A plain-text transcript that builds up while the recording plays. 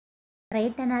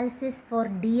Rate analysis for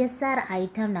DSR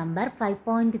item number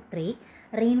 5.3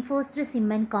 reinforced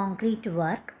cement concrete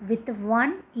work with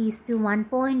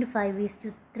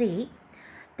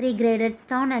 1:1.5:3 graded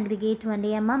stone aggregate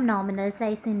 20 mm nominal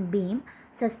size in beam,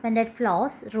 suspended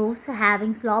floors, roofs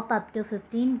having slope up to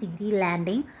 15-degree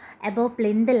landing above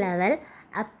plinth level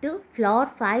up to floor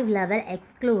 5 level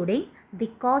excluding the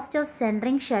cost of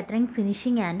centering, shuttering,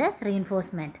 finishing and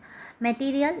reinforcement.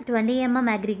 Material 20 mm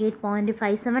aggregate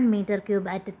 0.57 meter cube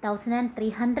at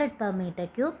 1300 per meter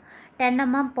cube, 10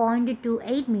 mm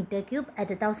 0.28 meter cube at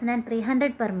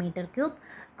 1300 per meter cube,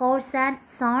 coarse sand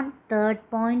sawn third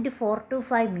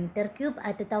 0.425 meter cube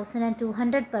at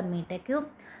 1200 per meter cube,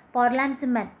 Portland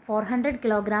cement 400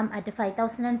 kg at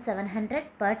 5700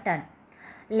 per ton.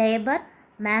 Labor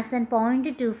mason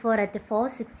 0.24 at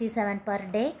 467 per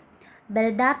day,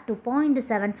 Beldar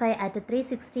 2.75 at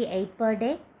 368 per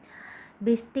day,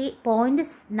 Bishti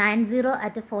 0.90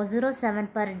 at 407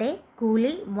 per day,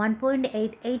 Coolie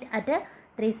 1.88 at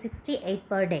 368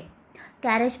 per day.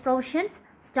 Carriage provisions,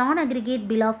 stone aggregate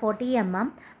below 40 mm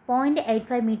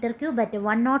 0.85 meter cube at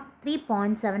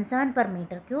 103.77 per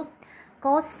meter cube,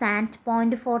 coarse sand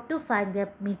 0.425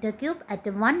 meter cube at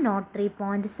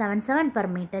 103.77 per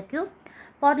meter cube,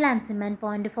 Portland cement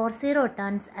 0.40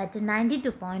 tons at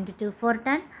 92.24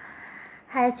 ton.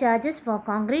 Higher charges for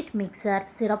concrete mixer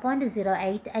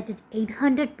 0.08 at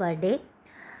 800 per day.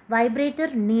 Vibrator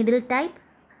needle type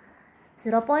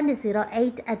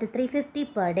 0.08 at 350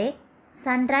 per day.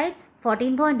 Sunrides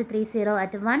 14.30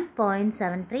 at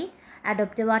 1.73.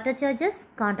 Adopted water charges,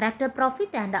 contractor profit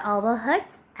and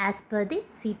overheads as per the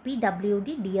CPWD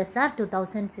DSR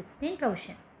 2016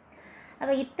 provision.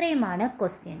 അപ്പോൾ ഇത്രയുമാണ്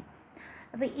question.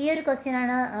 അപ്പോൾ ഈ ഒരു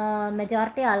ക്വസ്റ്റ്യനാണ്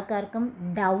majority ആൾക്കാർക്കും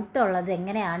ഡൗട്ടുള്ളത്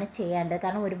എങ്ങനെയാണ് ചെയ്യേണ്ടത്.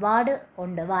 കാരണം ഒരുപാട്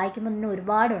ഉണ്ട്, വായിക്കുമ്പോൾ തന്നെ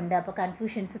ഒരുപാടുണ്ട്, അപ്പോൾ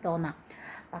കൺഫ്യൂഷൻസ് തോന്നാം.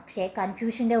 പക്ഷേ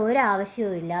കൺഫ്യൂഷൻ്റെ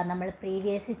ഒരാവശ്യവും ഇല്ല. നമ്മൾ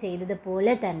പ്രീവിയസ്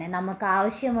ചെയ്തതുപോലെ തന്നെ നമുക്ക്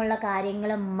ആവശ്യമുള്ള കാര്യങ്ങൾ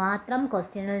മാത്രം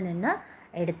ക്വസ്റ്റ്യനിൽ നിന്ന്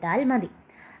എടുത്താൽ മതി.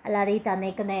 അല്ലാതെ ഈ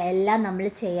തന്നേക്കുന്ന എല്ലാം നമ്മൾ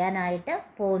ചെയ്യാനായിട്ട്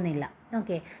പോകുന്നില്ല.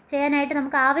 ഓക്കെ, ചെയ്യാനായിട്ട്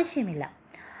നമുക്ക് ആവശ്യമില്ല.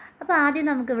 അപ്പോൾ ആദ്യം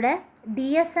നമുക്കിവിടെ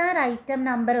DSR ഐറ്റം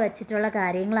നമ്പർ വെച്ചിട്ടുള്ള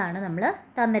കാര്യങ്ങളാണ് നമ്മൾ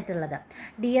തന്നിട്ടുള്ളത്.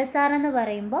 DSR എന്ന്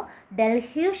പറയുമ്പോൾ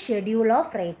Delhi schedule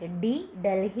of rate, D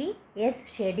Delhi, S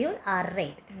schedule, R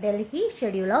rate, Delhi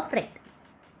schedule of rate.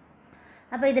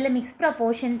 അപ്പോൾ ഇതിൽ മിക്സ്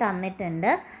പ്രൊപ്പോർഷൻ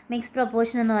തന്നിട്ടുണ്ട്. മിക്സ്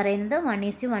പ്രൊപ്പോർഷൻ എന്ന് പറയുന്നത്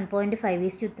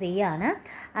 1:1.5:3 ആണ്.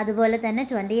 അതുപോലെ തന്നെ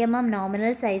 20 mm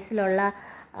നോമിനൽ സൈസിലുള്ള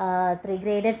 3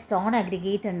 graded stone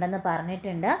aggregate ഉണ്ടെന്ന്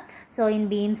പറഞ്ഞിട്ടുണ്ട്. So in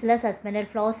ബീംസിൽ suspended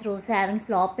floors, roofs having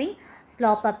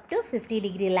slope up to 50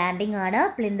 degree landing ആണ്.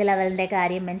 പ്ലിന്ത് ലെവലിൻ്റെ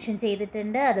കാര്യം മെൻഷൻ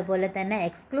ചെയ്തിട്ടുണ്ട്. അതുപോലെ തന്നെ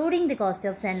excluding the cost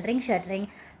of centring, shuttering,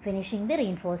 finishing the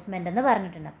reinforcement എന്ന്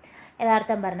പറഞ്ഞിട്ടുണ്ട്.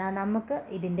 യഥാർത്ഥം പറഞ്ഞാൽ നമുക്ക്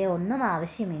ഇതിൻ്റെ ഒന്നും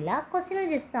ആവശ്യമില്ല. ക്വസ്റ്റ്യനിൽ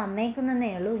ജസ്റ്റ് തന്നേക്കുന്നതേ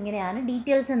ഉള്ളൂ, ഇങ്ങനെയാണ്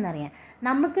ഡീറ്റെയിൽസ് എന്നറിയാൻ.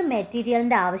 നമുക്ക്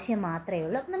മെറ്റീരിയലിൻ്റെ ആവശ്യം മാത്രമേ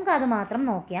ഉള്ളൂ. അപ്പോൾ നമുക്ക് അത് മാത്രം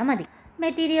നോക്കിയാൽ മതി.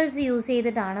 മെറ്റീരിയൽസ് യൂസ്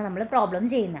ചെയ്തിട്ടാണ് നമ്മൾ പ്രോബ്ലം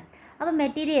ചെയ്യുന്നത്. അപ്പോൾ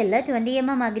മെറ്റീരിയലിൽ 20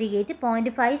 mm aggregate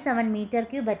 0.57 metre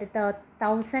cube at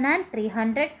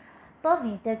 1300 per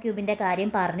metre ക്യൂബിൻ്റെ കാര്യം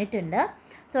പറഞ്ഞിട്ടുണ്ട്.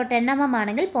 സോ 10 mm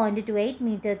ആണെങ്കിൽ 0.28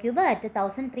 metre cube at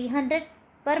 1300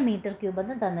 per metre cube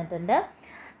എന്ന് തന്നിട്ടുണ്ട്.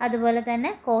 അതുപോലെ തന്നെ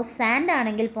കോസ് സാൻഡ്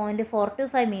ആണെങ്കിൽ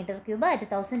 0.425 metre cube at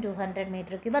 1200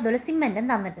 metre cube. അതുപോലെ സിമെൻറ്റും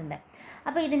തന്നിട്ടുണ്ട്.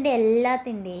 അപ്പോൾ ഇതിൻ്റെ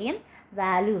എല്ലാത്തിൻ്റെയും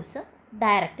വാല്യൂസ്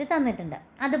ഡയറക്റ്റ് തന്നിട്ടുണ്ട്.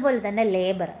 അതുപോലെ തന്നെ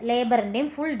ലേബറിൻ്റെയും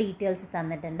ഫുൾ ഡീറ്റെയിൽസ്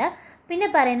തന്നിട്ടുണ്ട്. പിന്നെ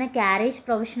പറയുന്ന ക്യാരേജ്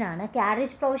പ്രൊവിഷനാണ്.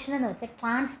 ക്യാരേജ് പ്രൊവിഷൻ എന്ന് വെച്ചാൽ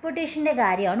ട്രാൻസ്പോർട്ടേഷൻ്റെ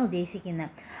കാര്യമാണ് ഉദ്ദേശിക്കുന്നത്.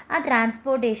 ആ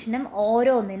ട്രാൻസ്പോർട്ടേഷനും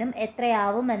ഓരോന്നിനും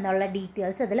എത്രയാവും എന്നുള്ള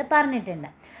ഡീറ്റെയിൽസ് അതിൽ പറഞ്ഞിട്ടുണ്ട്.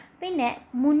 പിന്നെ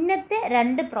മുന്നത്തെ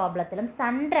 2 പ്രോബ്ലത്തിലും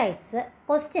സൺറൈറ്റ്സ്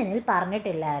ക്വസ്റ്റ്യനിൽ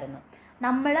പറഞ്ഞിട്ടില്ലായിരുന്നു,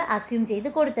 നമ്മൾ അസ്യൂം ചെയ്ത്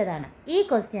കൊടുത്തതാണ്. ഈ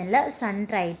ക്വസ്റ്റ്യനിൽ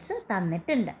സൺറൈറ്റ്സ്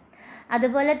തന്നിട്ടുണ്ട്.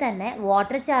 അതുപോലെ തന്നെ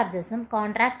വാട്ടർ ചാർജസും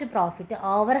കോൺട്രാക്റ്റ് പ്രോഫിറ്റ്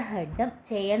ഓവർഹെഡും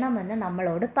ചെയ്യണമെന്ന്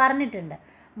നമ്മളോട് പറഞ്ഞിട്ടുണ്ട്.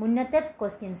 മുന്നത്തെ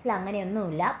ക്വസ്റ്റ്യൻസിൽ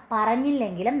അങ്ങനെയൊന്നുമില്ല,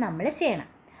 പറഞ്ഞില്ലെങ്കിലും നമ്മൾ ചെയ്യണം.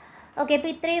 ഓക്കെ, അപ്പോൾ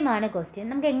ഇത്രയുമാണ് ക്വസ്റ്റ്യൻ.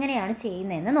 നമുക്ക് എങ്ങനെയാണ്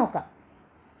ചെയ്യുന്നതെന്ന് നോക്കാം.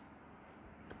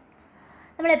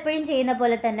 നമ്മളെപ്പോഴും ചെയ്യുന്ന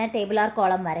പോലെ തന്നെ ടേബിൾ ആർ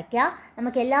കോളം വരയ്ക്കുക.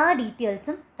 നമുക്ക് എല്ലാ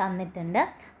ഡീറ്റെയിൽസും തന്നിട്ടുണ്ട്.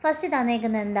 ഫസ്റ്റ്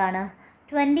തന്നേക്കുന്നത് എന്താണ്?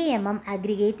 20 mm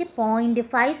അഗ്രിഗേറ്റ്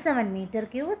 0.57 മീറ്റർ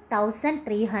ക്യൂബ്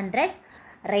 1300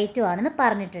 റേറ്റുമാണെന്ന്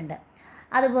പറഞ്ഞിട്ടുണ്ട്.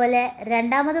 അതുപോലെ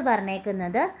രണ്ടാമത്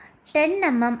പറഞ്ഞേക്കുന്നത് 10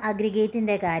 mm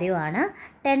അഗ്രിഗേറ്റിൻ്റെ കാര്യമാണ്.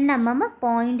 10 mm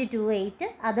 0.28,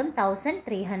 അതും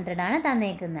 1300 ആണ്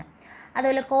തന്നേക്കുന്നത്.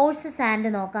 അതുപോലെ കോഴ്സ് സാൻഡ്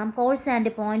നോക്കാം. Course sand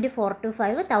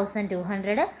 0.425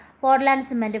 1200, Portland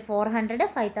cement 400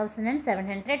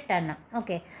 5700 ton.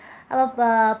 Okay, അപ്പോൾ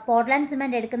പോർട്ട്ലാൻഡ്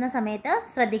സിമെൻറ്റ് എടുക്കുന്ന സമയത്ത്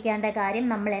ശ്രദ്ധിക്കേണ്ട കാര്യം,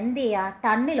 നമ്മൾ എന്ത് ചെയ്യുക,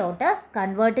 ടണ്ണിലോട്ട്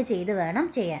കൺവേർട്ട് ചെയ്ത് വേണം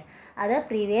ചെയ്യാൻ. അത്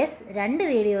പ്രീവിയസ് 2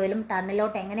 വീഡിയോയിലും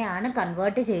ടണ്ണിലോട്ട് എങ്ങനെയാണ്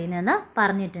കൺവേർട്ട് ചെയ്യുന്നതെന്ന്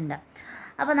പറഞ്ഞിട്ടുണ്ട്.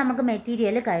 അപ്പോൾ നമുക്ക്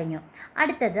മെറ്റീരിയൽ കഴിഞ്ഞു.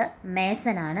 അടുത്തത്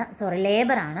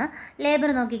ലേബറാണ്. ലേബർ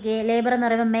നോക്കിക്കേ, ലേബർ എന്ന്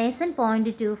പറയുമ്പോൾ മേസൺ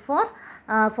 0.24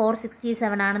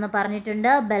 467 ആണെന്ന്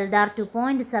പറഞ്ഞിട്ടുണ്ട്. ബെൽദാർ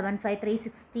 2.75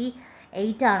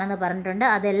 368 ആണെന്ന് പറഞ്ഞിട്ടുണ്ട്.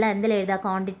 അതെല്ലാം എന്തിൽ എഴുതുക,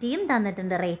 ക്വാണ്ടിറ്റിയും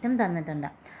തന്നിട്ടുണ്ട്, റേറ്റും തന്നിട്ടുണ്ട്.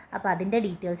 അപ്പോൾ അതിൻ്റെ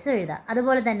ഡീറ്റെയിൽസ് എഴുതുക.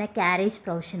 അതുപോലെ തന്നെ ക്യാരേജ്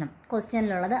പ്രൊവിഷനും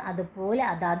ക്വസ്റ്റ്യനിലുള്ളത് അതുപോലെ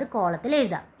അതാത് കോളത്തിൽ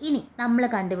എഴുതാം. ഇനി നമ്മൾ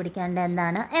കണ്ടുപിടിക്കേണ്ട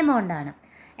എന്താണ്, എമൗണ്ട് ആണ്.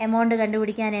 എമൗണ്ട്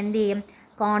കണ്ടുപിടിക്കാൻ എന്ത് ചെയ്യും,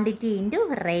 ക്വാണ്ടിറ്റി ഇൻറ്റു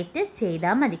റേറ്റ്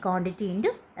ചെയ്താൽ മതി. Quantity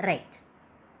into rate.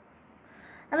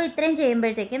 അപ്പോൾ ഇത്രയും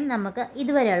ചെയ്യുമ്പോഴത്തേക്കും നമുക്ക്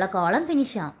ഇതുവരെയുള്ള കോളം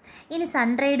ഫിനിഷ് ആവും. ഇനി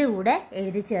സൺറൈഡ് കൂടെ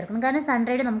എഴുതി ചേർക്കണം, കാരണം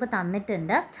സൺറൈഡ് നമുക്ക്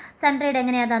തന്നിട്ടുണ്ട്. സൺറൈഡ്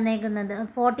എങ്ങനെയാണ് തന്നേക്കുന്നത്,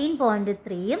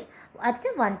 14.3 at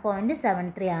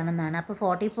 1.73 ആണെന്നാണ്. അപ്പോൾ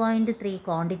 40.3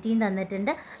 ക്വാണ്ടിറ്റിയും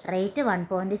തന്നിട്ടുണ്ട്, റേറ്റ്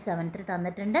 1.73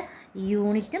 തന്നിട്ടുണ്ട്,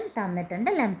 യൂണിറ്റും തന്നിട്ടുണ്ട്,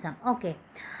 ലംസം. ഓക്കെ,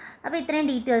 അപ്പോൾ ഇത്രയും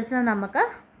ഡീറ്റെയിൽസ് നമുക്ക്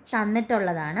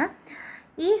തന്നിട്ടുള്ളതാണ്.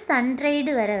 ഈ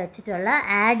സൺറൈഡ് വരെ വെച്ചിട്ടുള്ള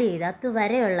ആഡ് ചെയ്ത്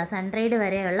അതുവരെയുള്ള സൺറൈഡ്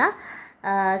വരെയുള്ള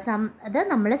അത്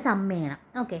നമ്മൾ സം ചെയ്യണം.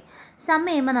 ഓക്കെ, സം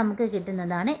ചെയ്യുമ്പോൾ നമുക്ക്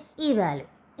കിട്ടുന്നതാണ് ഈ വാല്യൂ.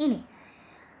 ഇനി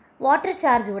വാട്ടർ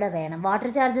ചാർജ് കൂടെ വേണം. വാട്ടർ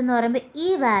ചാർജ് എന്ന് പറയുമ്പോൾ ഈ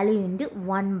വാല്യൂ ഇൻറ്റു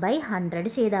 1/100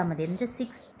 ചെയ്താൽ മതി. എന്ന് വെച്ചാൽ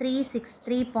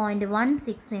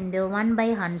 6363.16 ഇൻറ്റു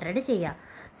 1/100 ചെയ്യുക.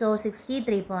 സോ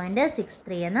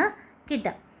 63.63 എന്ന്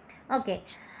കിട്ടും. ഓക്കെ,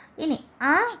 ഇനി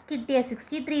ആ കിട്ടിയ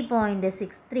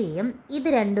 63.63യും ഇത്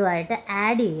രണ്ടുമായിട്ട്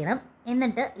ആഡ് ചെയ്യണം.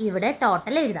 എന്നിട്ട് ഇവിടെ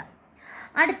ടോട്ടൽ എഴുതാം.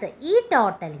 അടുത്ത് ഈ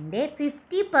ടോട്ടലിൻ്റെ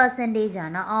 50%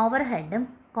 ആണ് ഓവർ ഹെഡും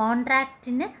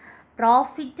കോൺട്രാക്ടർ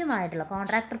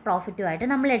പ്രോഫിറ്റുമായിട്ട്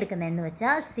നമ്മൾ എടുക്കുന്നത്. എന്ന്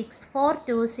വെച്ചാൽ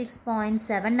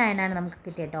 6426.79 ആണ് നമുക്ക്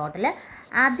കിട്ടിയ ടോട്ടൽ.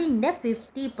 അതിൻ്റെ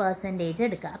 50%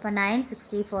 എടുക്കുക. അപ്പോൾ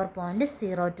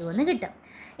 964.02 എന്ന് കിട്ടും.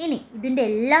 ഇനി ഇതിൻ്റെ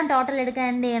എല്ലാം ടോട്ടൽ എടുക്കാൻ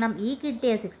എന്ത് ചെയ്യണം, ഈ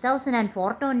കിട്ടിയ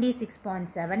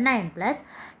 6426.79 പ്ലസ്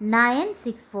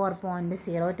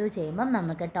 964.02 ചെയ്യുമ്പം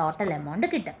നമുക്ക് ടോട്ടൽ എമൗണ്ട്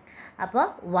കിട്ടും. അപ്പോൾ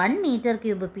 1 മീറ്റർ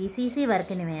ക്യൂബ് PCC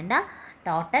വർക്കിന് വേണ്ട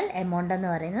ടോട്ടൽ എമൗണ്ട് എന്ന്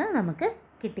പറയുന്നത് നമുക്ക്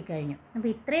കിട്ടിക്കഴിഞ്ഞു. അപ്പോൾ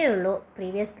ഇത്രയേ ഉള്ളൂ.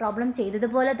 പ്രീവിയസ് പ്രോബ്ലം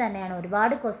ചെയ്തതുപോലെ തന്നെയാണ്.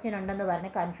 ഒരുപാട് ക്വസ്റ്റ്യൻ ഉണ്ടെന്ന്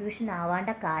പറഞ്ഞ് കൺഫ്യൂഷൻ ആവേണ്ട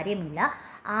കാര്യമില്ല.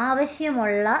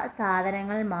 ആവശ്യമുള്ള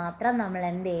സാധനങ്ങൾ മാത്രം നമ്മൾ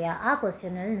എന്ത് ചെയ്യുക, ആ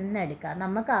ക്വസ്റ്റ്യനിൽ നിന്നെടുക്കുക.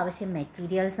 നമുക്ക് ആവശ്യം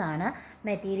മെറ്റീരിയൽസ് ആണ്.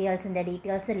 മെറ്റീരിയൽസിൻ്റെ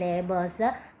ഡീറ്റെയിൽസ്, ലേബേഴ്സ്,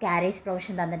 ക്യാരേജ്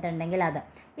പ്രൊവിഷൻ തന്നിട്ടുണ്ടെങ്കിൽ അത്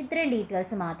ഇത്രയും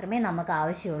ഡീറ്റെയിൽസ് മാത്രമേ നമുക്ക്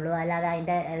ആവശ്യമുള്ളൂ. അല്ലാതെ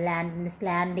അതിൻ്റെ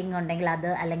ലാൻഡിങ് ഉണ്ടെങ്കിൽ അത്,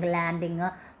 അല്ലെങ്കിൽ ലാൻഡിങ്,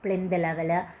 പ്ലിന്ത്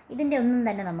ലെവൽ, ഇതിൻ്റെ ഒന്നും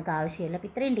തന്നെ നമുക്ക് ആവശ്യമില്ല. അപ്പോൾ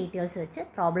ഇത്രയും ഡീറ്റെയിൽസ് വെച്ച്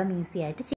പ്രോബ്ലം ഈസി ആയിട്ട്